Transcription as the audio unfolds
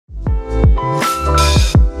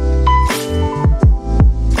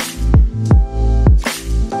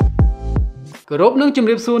รบนึงจุ่มเ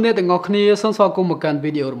รียบซูเนี่ยแต่งอคเนียส่งสกุลมาการ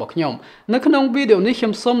วิดีโอระบบขยมในขนมวิดีโอนี้เข้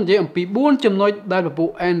มส้มเยี่ยมปีบุญจำนวนได้ประปุ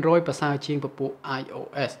Android ภาษาจีนประปุ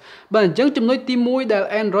iOS บางจังจำนวนที่มุ้ยได้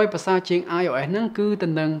Android ภาษาจีน iOS นั่นคือตั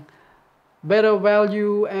นนัง better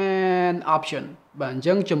value and option บาง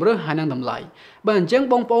จังจำเรื่องหานังทำไรบางจัง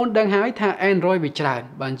บองปอนดังหายถ้า Android วิจารณ์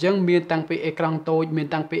บางจังมีตั้งไปเอกรังโตมี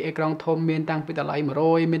ตั้งไปเอกรังทมมีตั้งไปตะไลมาโร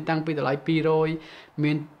ยมีตั้งไปตะไลปีโรย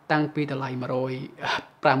มีตั้งปีตะไลมาโรย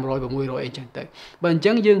ปรามรอยแบบมวยรอยเองจังเตยบาง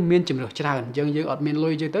จังยังมีจุ่มเลือดจานยังอดมีลอ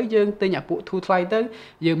ยจังเตยยังตีหยาปุทูไทยเตย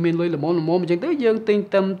ยังมีลอยละมจังเตยยังตี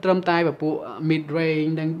ตรมตายแบบปุ mid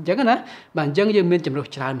range ดังจังนะบางจังยังมีจุ่มเลือด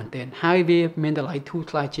จานเหมือนเดิม high wave มีตะไลทูไ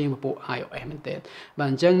ทยเชียงแบบปุ iOS เหมือนเดิมบา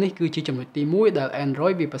งจังนี่คือจุ่มเลือดตีมุ้ยได้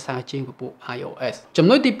Android วิภาษาเชียงแบบปุ iOS จุ่มเ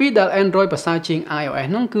ลือดตีปีได้ Android ภาษาเชียง iOS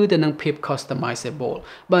นั่นคือแต่นังเพียบ customizable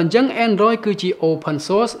บางจัง Android คือจี open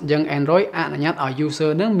source ยัง Android อนุญาตเอา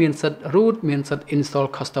user นั่งมีสิทธิ์ root มีสิทธิ์ install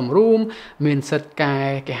custom roomមានសិទ្ធកែ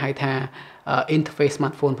គេហៅថា interface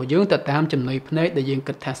smartphone របស់យើងទៅតាមចំណុចភ្នែកដែលយើង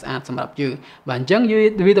គិតថាស្អាតសម្រាប់យើងបាទអញ្ចឹង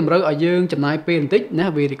វាតម្រូវឲ្យយើងចំណាយពេលបន្តិចណា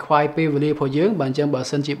វា require ពេលវេលារបស់យើងបាទអញ្ចឹងបើ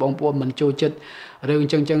សិនជាបងប្អូនមិនចូលចិត្តរឿងអ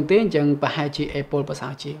ញ្ចឹងទេអញ្ចឹងប្រហែលជា Apple ភាសា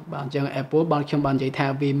ជាងបាទអញ្ចឹង Apple បានខ្ញុំបាននិយាយថា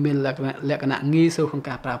វាមានលក្ខណៈងាយស្រួលក្នុង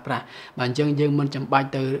ការប្រើប្រាស់បាទអញ្ចឹងយើងមិនចាំបាច់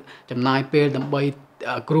ទៅចំណាយពេលដើម្បី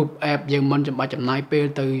group app យើងមិនចាំបាច់ចំណាយពេល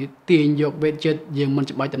ទៅទាញយក widget យើងមិន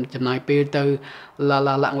ចាំបាច់ចំណាយពេលទៅ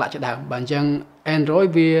ឡាក់ជាដើមបាទអញ្ចឹង Android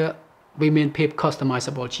វាមានភាព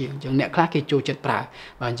customizable ជាងអញ្ចឹងអ្នកខ្លះគេចូលចិត្តប្រើ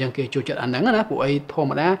បាទអញ្ចឹងគេចូលចិត្តអាហ្នឹងណាពួកអីធម្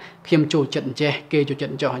មតាខ្ញុំចូលចិត្តអញ្ចេះគេចូលចិត្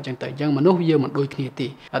តអញ្ចោះអញ្ចឹងទៅអញ្ចឹងមនុស្សយើងមិនដូចគ្នាទេ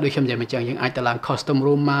ដូចខ្ញុំនិយាយមកអញ្ចឹងយើងអាចទៅឡើង custom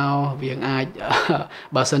room មកវាអាច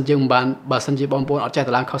បើសិនយើងបានបើសិនជាបងប្អូនអត់ចេះ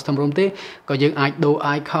ទៅឡើង custom room ទេក៏យើងអាចដូរ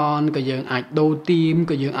icon ក៏យើងអាចដូរ theme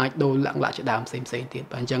ក៏យើងអាចដូរឡាក់ជាដើមផ្សេងទៀត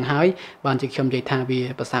បាទអញ្ចឹងហើយបានជាខ្ញុំនិយាយថាវា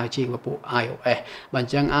ប្រសើរជាងពួក iOS បាទអ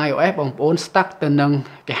ញ្ចឹង iOS បងប្អូន stuck ទៅនឹង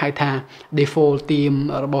គេហៅថា default theme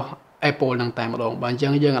របស់Apple នឹងតែម្ដងបាទអញ្ចឹ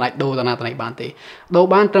ងយើងអាចដូរទៅណាទៅណីបានទេដូរ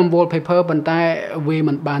បានត្រឹម wallpaper ប៉ុន្តែវា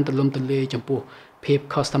មិនបានទូលំទូលាយចំពោះភាព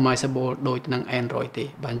customizable ដូចនឹង Android ទេ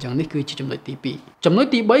បាទអញ្ចឹងនេះគឺជាចំណុចទី2ចំណុច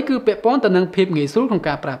ទី3គឺពាក់ព័ន្ធទៅនឹងភាពងាយស្រួលក្នុង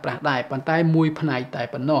ការប្រើប្រាស់ដែរប៉ុន្តែមួយផ្នែកតែ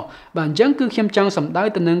ប៉ុណ្ណោះបាទអញ្ចឹងគឺខ្ញុំចង់សម្ដៅ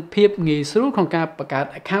ទៅនឹងភាពងាយស្រួលក្នុងការបង្កើត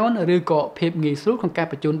account ឬក៏ភាពងាយស្រួលក្នុងការ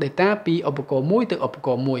បញ្ជូន data ពីឧបករណ៍មួយទៅឧបក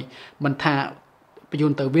រណ៍មួយមិនថាបញ្ជូ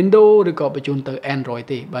នទៅ Windows ឬក៏បញ្ជូនទៅ Android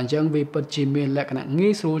ទេបាទអញ្ចឹងវាពិតជាមានលក្ខណៈងា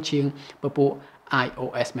យស្រួលជាងពពួក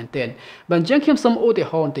iOS មែនទែនបាទអញ្ចឹងខ្ញុំសូមឧទា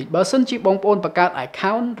ហរណ៍បន្តិចបើសិនជាបងប្អូនបង្កើត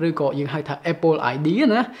account ឬក៏យើងហៅថា Apple ID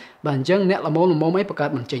ណាបាទអញ្ចឹងអ្នកល្មមអីបង្កើត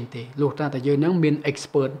មិនចេញទេលុះត្រាតែយើងនឹងមាន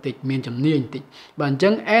expert បន្តិចមានជំនាញបន្តិចបាទអញ្ចឹ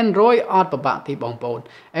ង Android អត់ពិបាកទេបងប្អូន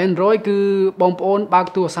Android គឺបងប្អូនបើក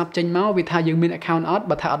ទូរស័ព្ទចេញមកវាថាយើងមាន account អត់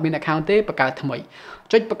បើថាអត់មាន account ទេបង្កើតថ្មី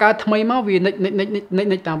ចុចបង្កើតថ្មីមកវា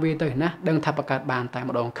និចតាមវាទៅណាដឹងថាបង្កើតបានតែ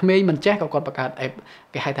ម្ដងក្មេងមិនចេះក៏គាត់បង្កើត app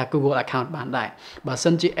គេហៅថា Google account បានដែរបើសិ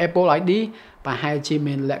នជា Apple ID ប្រហែលជា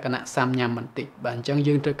មានលក្ខណៈសាមញ្ញបន្តិចបាទអញ្ចឹង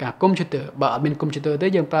យើងត្រូវការ computer បើអត់មាន computer ទេ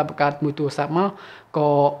យើងប្រើបង្កើតមួយទូរស័ព្ទមកក៏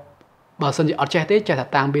បើសិនជាអត់ចេះទេចេះតែ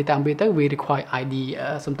តាមវាទៅវា require ID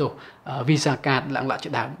សំទោស Visa card ឡាក់ជា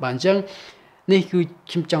ដើមបាទអញ្ចឹងនេះគឺ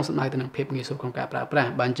ខ្ញុំចង់សម្ដៅទៅនឹងភាពងាយស្រួលក្នុងការប្រើប្រាស់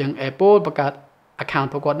បាទអញ្ចឹង Apple បង្កើត account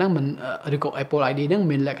របស់គាត់ហ្នឹងមិនឬក៏ Apple ID ហ្នឹង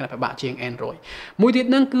មានលក្ខណៈពិបាកជាង Android មួយទៀត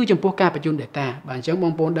ហ្នឹងគឺចំពោះការបញ្ជូន data បាទអញ្ចឹងប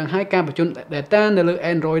ងប្អូនដឹងហើយការបញ្ជូន data នៅលើ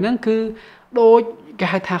Android ហ្នឹងគឺដូចគេ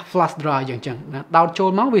ហៅថា flash drive យ៉ាងចឹងណាដោតចូល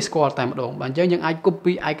មកវាស្គាល់តែម្ដងបាទអញ្ចឹងយើងអាច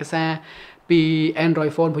copy ឯកសារពី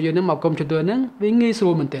Android phone របស់យើងហ្នឹងមក computer ហ្នឹងវាងាយស្រួ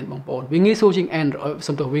លមែនទែនបងប្អូនវាងាយស្រួលជាង Android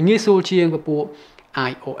សំទោសវាងាយស្រួលជាងពពួក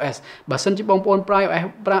iOS បើសិនជាបងប្អូនប្រើ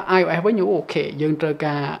iOS វិញអូខេយើងត្រូវ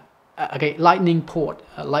ការ lightning port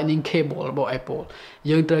lightning cable របស់ Apple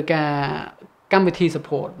យើងត្រូវការកម្មវិធី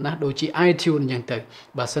support ណាដូចជា iTunes អញ្ចឹងទៅ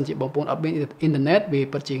បើសិនជាបងប្អូនអត់មានអ៊ីនធឺណិតវា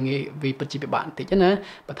ពិតជាងាយវាពិតជាពិបាកបន្តិចណា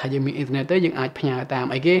បើថាយើងមានអ៊ីនធឺណិតទៅយើងអាចផ្ញើតាម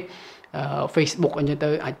អីគេ Facebook អញ្ចឹងទៅ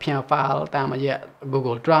អាចផ្ញើ file តាមរយៈ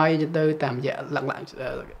Google Drive អញ្ចឹងទៅតាមរយៈ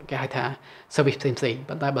គេហៅថា service ផ្សេង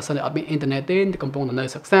ប៉ុន្តែបើសិនជាអត់មានអ៊ីនធឺណិតទេកំពុងតែនៅ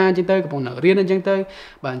សិក្សាអញ្ចឹងទៅកំពុងតែរៀនអញ្ចឹងទៅ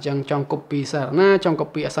បាទអញ្ចឹងចង់ copy សារណាចង់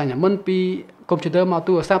copy assignment ពី computer មក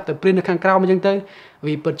ទូរស័ព្ទទៅ print នៅខាងក្រោមអញ្ចឹងទៅ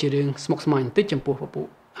វាពិតជារឿងស្មុគស្មាញបន្តិចចំពោះពពួក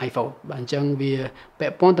iPhone បាទអញ្ចឹងវាពា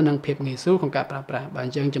ក់ព័ន្ធទៅនឹងភាពងាយស្រួលក្នុងការប្រើប្រាស់បាទអ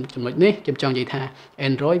ញ្ចឹងចំណុចនេះខ្ញុំចង់និយាយថា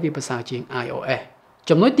Android វាប្រសើរជាង iOS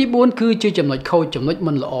ចំណុចទី4គឺជាចំណុចខូចចំណុច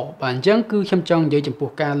មិនល្អបាទអញ្ចឹងគឺខ្ញុំចង់និយាយចំពោះ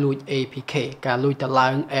ការលួច APK ការលួចតឡើ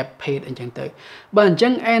ង app page អញ្ចឹងទៅបាទអញ្ចឹ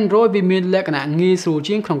ង Android វាមានលក្ខណៈងាយស្រួល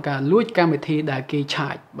ជាងក្នុងការលួចកម្មវិធីដែលគេឆា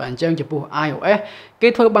ចបាទអញ្ចឹងចំពោះ iOS គេ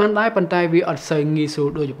ធ្វើបានដែរប៉ុន្តែវាអត់សូវងាយស្រួល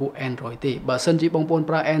ដូចចំពោះ Android ទេបើសិនជាបងប្អូន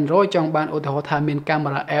ប្រើ Android ចង់បានឧទាហរណ៍ថាមានកាមេ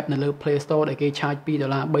រ៉ា app នៅលើ Play Store ដែលគេឆាច$2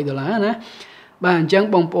 $3ណា បាទអញ្ចឹង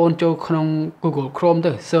បងប្អូនចូលក្នុង Google Chrome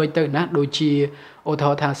ទៅ search ទៅណាដូចជាឧទាហ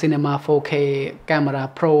រណ៍ថា Cinema 4K Camera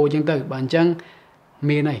Pro អញ្ចឹងទៅបាទអញ្ចឹង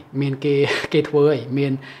មានហើយមានគេធ្វើហើយមា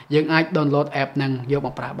នយើងអាច download app ហ្នឹងយកម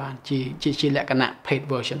កប្រើបានជាលក្ខណៈ paid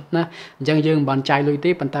version ណាអញ្ចឹងយើងមិនបានចាយលុយ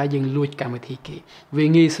ទេប៉ុន្តែយើងលួចកម្មវិធីគេវា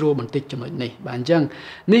ងាយស្រួលបន្តិចចំណុចនេះបាទអញ្ចឹង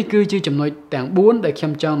នេះគឺជាចំណុចទាំង4ដែលខ្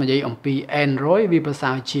ញុំចង់និយាយអំពី Android វាប្រ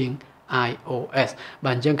សើរជាងiOS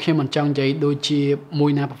បាទអញ្ចឹងខ្ញុំមិនចង់និយាយដូចជាមួ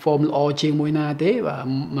យណា perform ល្អជាងមួយណាទេបាទ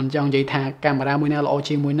មិនចង់និយាយថាកាមេរ៉ាមួយណាល្អ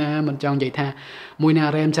ជាងមួយណាមិនចង់និយាយថាមួយណា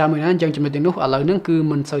RAM ច្រើនមួយណាអញ្ចឹងចំណុចទាំងនោះឥឡូវហ្នឹងគឺ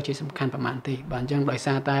មិនសូវជាសំខាន់ប្រហែលទេបាទអញ្ចឹងដោយ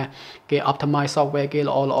សារតែគេ optimize software គេ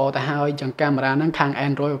ល្អទៅហើយអញ្ចឹងកាមេរ៉ាហ្នឹងខាង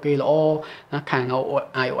Android ក៏គេល្អណាខាង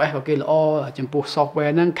iOS ក៏គេល្អចំពោះ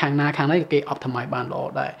software ហ្នឹងខាងណាខាងណីគេ optimize បានល្អ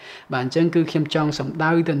ដែរបាទអញ្ចឹងគឺខ្ញុំចង់សម្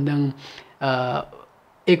ដៅទៅនឹង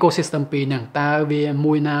ecosystem ពីរហ្នឹងតើវា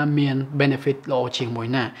មួយណាមាន benefit ល្អជាងមួយ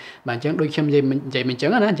ណាបាទអញ្ចឹងដូចខ្ញុំនិយាយមិនអញ្ចឹង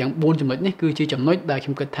ណាអញ្ចឹង4ចំណុចនេះគឺជាចំណុចដែលខ្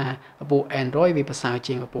ញុំគិតថាពពួក Android វាប្រសើរ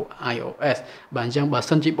ជាងពពួក iOS បាទអញ្ចឹងបើ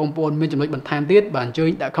សិនជាបងប្អូនមានចំណុចបន្ថែមទៀតបាទអញ្ជើញ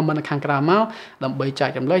ដាក់ comment នៅខាងក្រោមមកដើម្បីចែក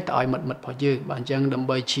រំលែកទៅឲ្យមិត្តរបស់យើងបាទអញ្ចឹងដើម្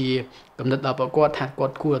បីជាកំណត់ដល់ពួកគាត់ថាគា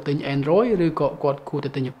ត់គួរតែទិញ Android ឬក៏គាត់គួរតែ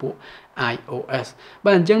ទិញពួក iOS បា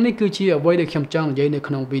ទអញ្ចឹងនេះគឺជាអ្វីដែលខ្ញុំចង់និយាយនៅ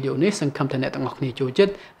ក្នុងវីដេអូនេះសង្ឃឹមថាអ្នកទាំងអស់គ្នាចូលចិត្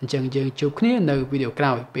តអញ្ចឹងយើងជួបគ្នានៅវីដេអូក្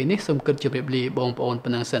រោយពេលនេះសូមគិតជម្រាបលាបងប្អូនប៉ុ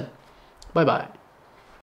ណ្ណឹងសិនបាយបាយ